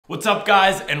What's up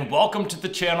guys, and welcome to the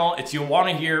channel. It's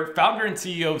Joanna here, founder and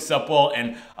CEO of Supwell,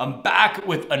 and I'm back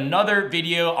with another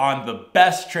video on the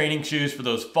best training shoes for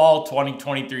those fall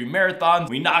 2023 marathons.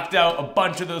 We knocked out a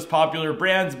bunch of those popular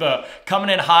brands, but coming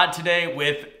in hot today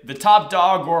with the top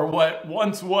dog, or what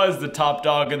once was the top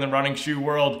dog in the running shoe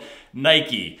world,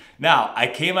 Nike. Now, I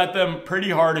came at them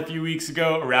pretty hard a few weeks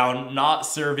ago around not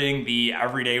serving the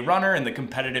everyday runner and the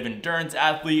competitive endurance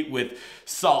athlete with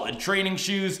solid training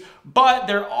shoes, but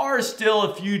there are still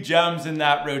a few gems in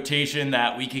that rotation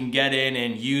that we can get in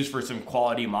and use for some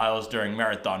quality miles during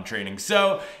marathon training.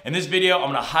 So in this video, I'm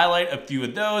gonna highlight a few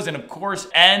of those and of course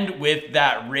end with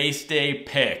that race day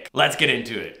pick. Let's get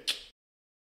into it.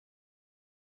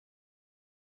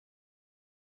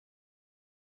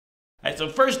 All right, so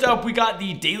first up, we got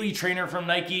the daily trainer from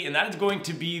Nike, and that is going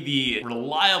to be the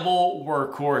reliable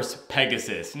workhorse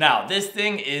Pegasus. Now, this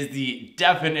thing is the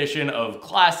definition of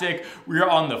classic. We are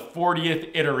on the 40th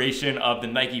iteration of the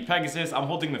Nike Pegasus. I'm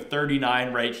holding the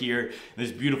 39 right here,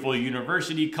 this beautiful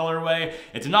university colorway.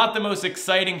 It's not the most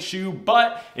exciting shoe,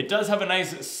 but it does have a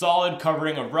nice solid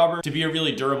covering of rubber to be a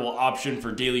really durable option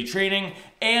for daily training.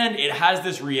 And it has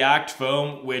this React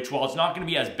foam, which while it's not gonna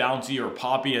be as bouncy or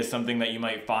poppy as something that you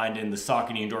might find in the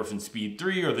Saucony Endorphin Speed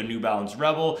 3 or the New Balance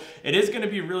Rebel, it is gonna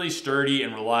be really sturdy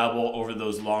and reliable over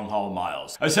those long haul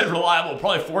miles. I said reliable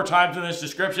probably 4 times in this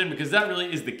description because that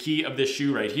really is the key of this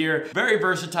shoe right here. Very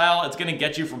versatile. It's gonna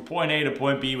get you from point A to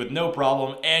point B with no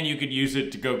problem, and you could use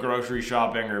it to go grocery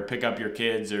shopping or pick up your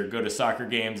kids or go to soccer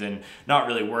games and not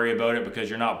really worry about it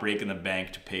because you're not breaking the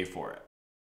bank to pay for it.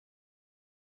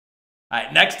 All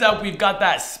right, next up, we've got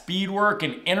that Speedwork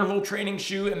and interval training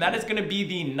shoe, and that is gonna be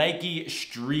the Nike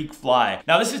Streakfly.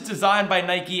 Now, this is designed by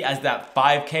Nike as that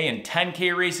 5K and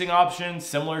 10K racing option,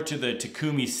 similar to the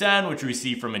Takumi Sen, which we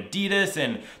see from Adidas,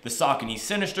 and the Saucony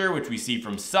Sinister, which we see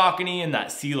from Saucony, and that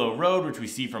CeeLo Road, which we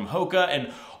see from Hoka,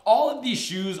 and all of these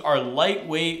shoes are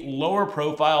lightweight, lower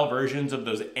profile versions of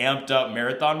those amped up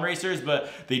marathon racers, but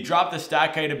they drop the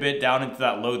stack height a bit down into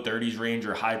that low 30s range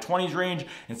or high 20s range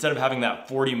instead of having that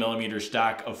 40mm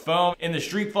stack of foam. In the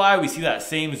Streakfly, we see that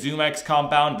same ZoomX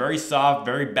compound, very soft,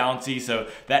 very bouncy. So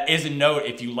that is a note.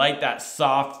 If you like that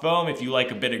soft foam, if you like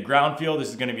a bit of ground feel, this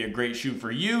is gonna be a great shoe for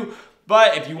you.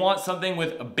 But if you want something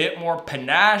with a bit more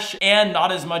panache and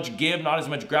not as much give, not as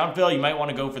much ground feel, you might want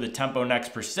to go for the Tempo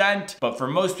Next Percent. But for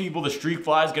most people, the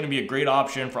Streakfly is going to be a great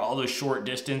option for all those short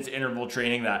distance interval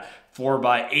training, that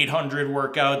 4x800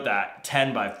 workout, that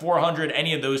 10x400,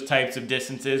 any of those types of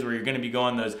distances where you're going to be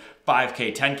going those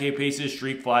 5K, 10K paces.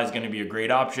 Streakfly is going to be a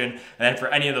great option. And then for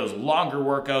any of those longer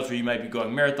workouts where you might be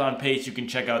going marathon pace, you can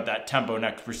check out that Tempo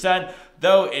Next Percent.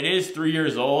 Though it is 3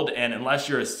 years old, and unless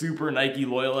you're a super Nike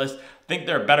loyalist, I think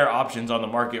there are better options on the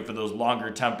market for those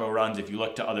longer tempo runs if you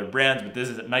look to other brands, but this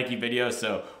is a Nike video,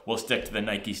 so we'll stick to the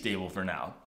Nike stable for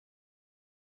now.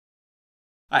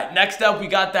 All right, next up, we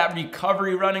got that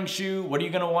recovery running shoe. What are you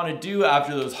gonna wanna do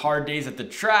after those hard days at the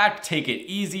track? Take it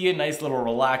easy, a nice little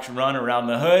relaxed run around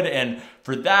the hood. And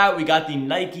for that, we got the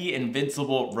Nike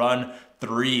Invincible Run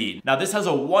 3. Now this has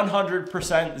a 100%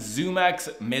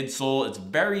 ZoomX midsole. It's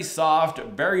very soft,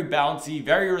 very bouncy,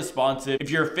 very responsive.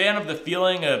 If you're a fan of the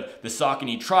feeling of the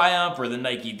Saucony Triumph or the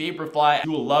Nike Vaporfly,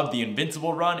 you will love the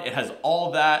Invincible Run. It has all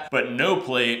of that, but no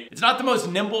plate. It's not the most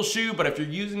nimble shoe, but if you're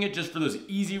using it just for those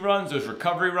easy runs, those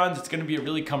recovery runs, it's gonna be a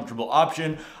really comfortable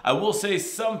option. I will say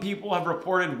some people have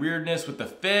reported weirdness with the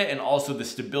fit and also the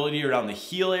stability around the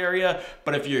heel area,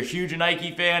 but if you're a huge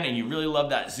Nike fan and you really love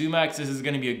that ZoomX, this is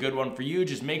gonna be a good one for you.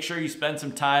 Just make sure you spend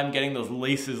some time getting those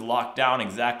laces locked down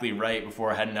exactly right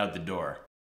before heading out the door.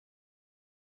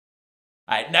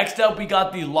 All right, next up, we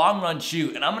got the long run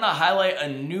shoe, and I'm gonna highlight a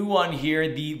new one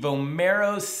here, the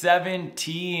Vomero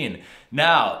 17.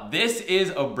 Now, this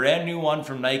is a brand new one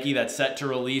from Nike that's set to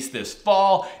release this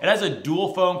fall. It has a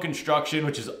dual foam construction,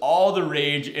 which is all the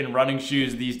rage in running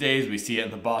shoes these days. We see it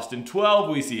in the Boston 12,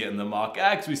 we see it in the Mach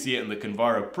X, we see it in the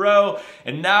Convara Pro,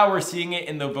 and now we're seeing it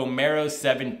in the Vomero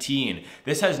 17.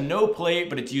 This has no plate,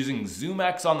 but it's using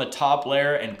ZoomX on the top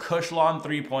layer and Cushlon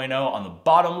 3.0 on the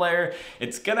bottom layer.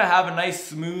 It's gonna have a nice,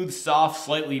 smooth, soft,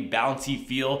 slightly bouncy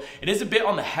feel. It is a bit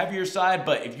on the heavier side,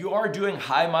 but if you are doing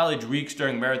high mileage weeks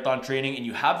during marathon training and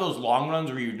you have those long runs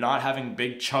where you're not having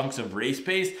big chunks of race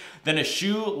pace, then a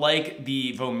shoe like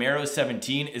the Vomero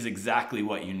 17 is exactly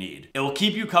what you need. It will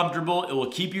keep you comfortable, it will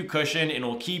keep you cushioned, and it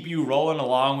will keep you rolling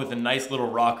along with a nice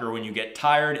little rocker when you get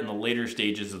tired in the later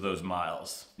stages of those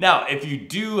miles. Now, if you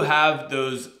do have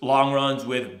those long runs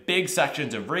with big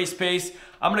sections of race pace,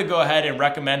 I'm gonna go ahead and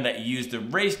recommend that you use the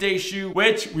race day shoe,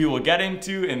 which we will get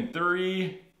into in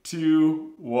 3,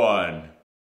 2, 1.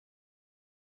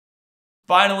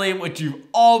 Finally, what you've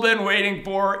all been waiting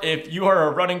for, if you are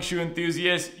a running shoe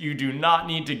enthusiast, you do not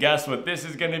need to guess what this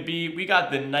is gonna be. We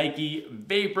got the Nike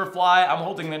Vaporfly. I'm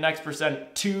holding the Next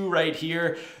Percent 2 right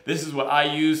here. This is what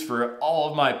I use for all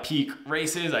of my peak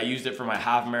races. I used it for my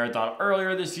half marathon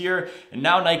earlier this year, and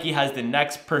now Nike has the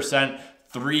Next Percent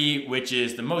 3, which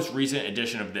is the most recent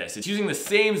edition of this. It's using the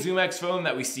same ZoomX foam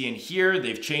that we see in here.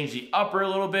 They've changed the upper a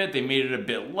little bit. They made it a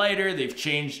bit lighter. They've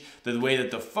changed the way that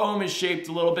the foam is shaped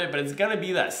a little bit, but it's gonna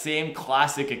be that same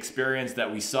classic experience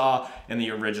that we saw in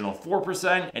the original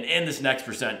 4% and in this Next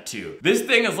Percent 2. This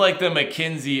thing is like the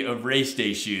McKinsey of race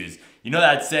day shoes. You know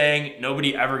that saying,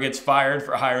 nobody ever gets fired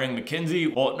for hiring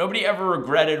McKinsey? Well, nobody ever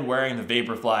regretted wearing the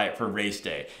Vaporfly for race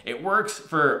day. It works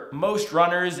for most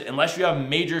runners. Unless you have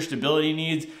major stability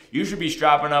needs, you should be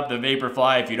strapping up the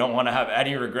Vaporfly if you don't want to have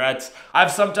any regrets.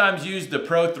 I've sometimes used the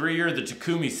Pro 3 or the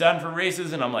Takumi Sen for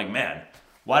races, and I'm like, man,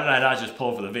 why did I not just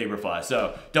pull for the Vaporfly?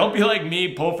 So don't be like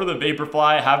me, pull for the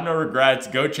Vaporfly, have no regrets,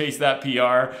 go chase that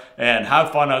PR, and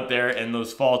have fun out there in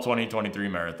those fall 2023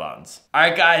 marathons. All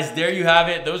right, guys, there you have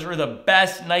it. Those were the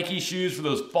best Nike shoes for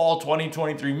those fall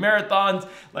 2023 marathons.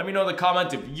 Let me know in the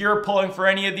comments if you're pulling for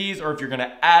any of these or if you're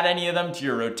gonna add any of them to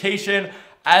your rotation.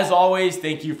 As always,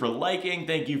 thank you for liking,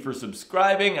 thank you for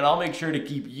subscribing, and I'll make sure to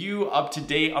keep you up to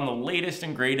date on the latest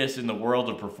and greatest in the world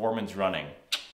of performance running.